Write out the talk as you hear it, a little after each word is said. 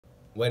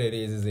What it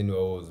is isn't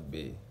always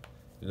be.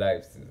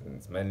 Life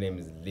seasons. My name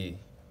is Lee.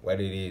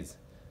 What it is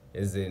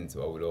isn't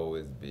what will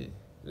always be.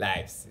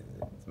 Life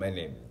seasons. My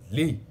name is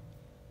Lee.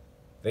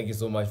 Thank you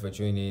so much for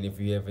tuning in. If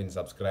you haven't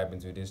subscribed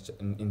into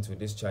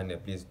this channel,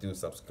 please do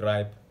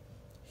subscribe.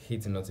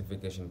 Hit the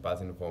notification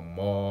button for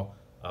more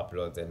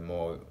uploads and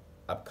more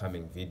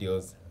upcoming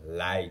videos.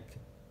 Like,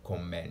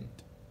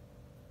 comment.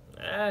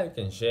 You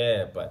can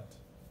share, but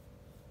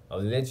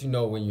I'll let you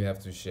know when you have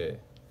to share.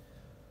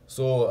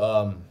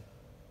 So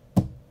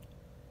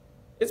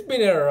it's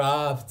been a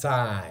rough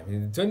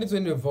time.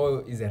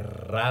 2024 is a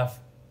rough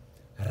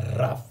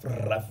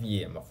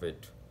year, my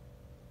friend.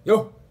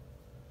 Yo,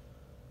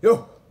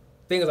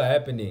 things are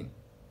happening,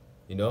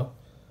 you know.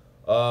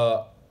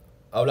 I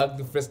would like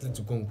to firstly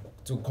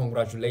to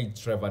congratulate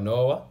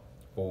Trevor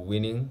for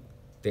winning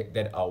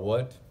that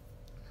award.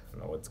 I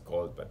don't know what it's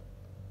called, but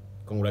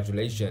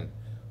congratulations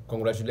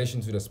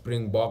to the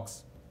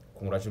Springboks.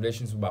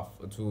 Congratulations to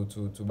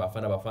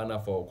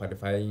Bafana for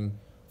qualifying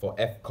for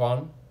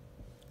AFCON,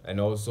 and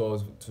also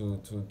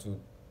to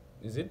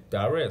is it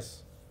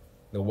Darius,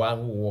 the one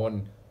who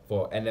won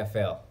for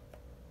NFL.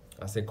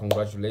 I say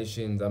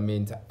congratulations. I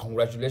mean,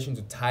 congratulations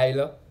to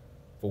Tyla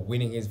for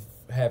winning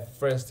her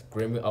first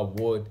Grammy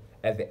Award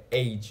at the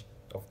age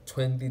of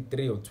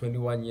 23 or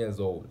 21 years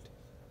old.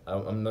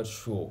 I'm not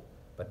sure,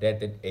 but at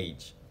that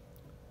age.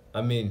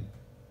 I mean,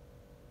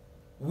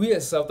 we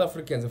as South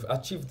Africans have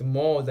achieved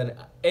more than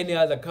any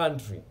other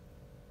country.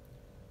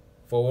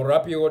 For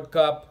Rugby World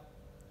Cup,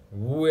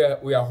 we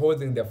are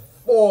holding the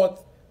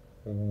 4th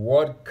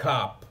World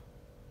Cup.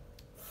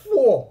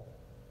 4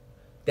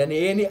 than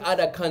any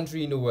other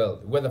country in the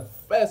world. We're the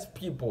first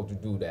people to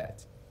do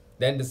that.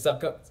 Then the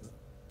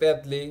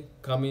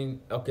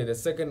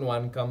second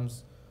one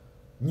comes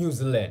New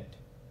Zealand.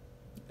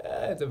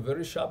 It's a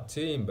very sharp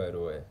team, by the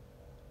way.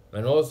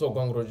 And also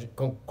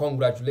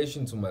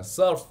congratulations to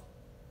myself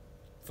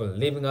for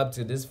living up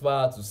to this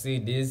far, to see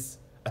these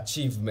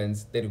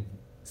achievements that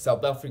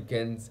South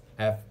Africans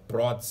have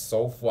brought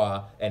so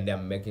far, and they're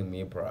making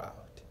me proud.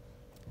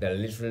 They're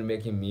literally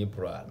making me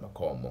proud,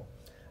 Makomo.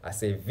 I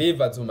say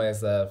viva to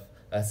myself.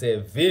 I say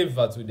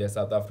viva to the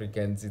South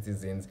African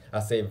citizens.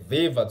 I say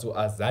viva to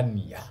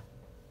Azania.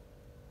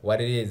 What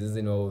it is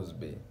isn't always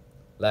be.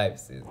 Life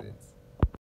says it.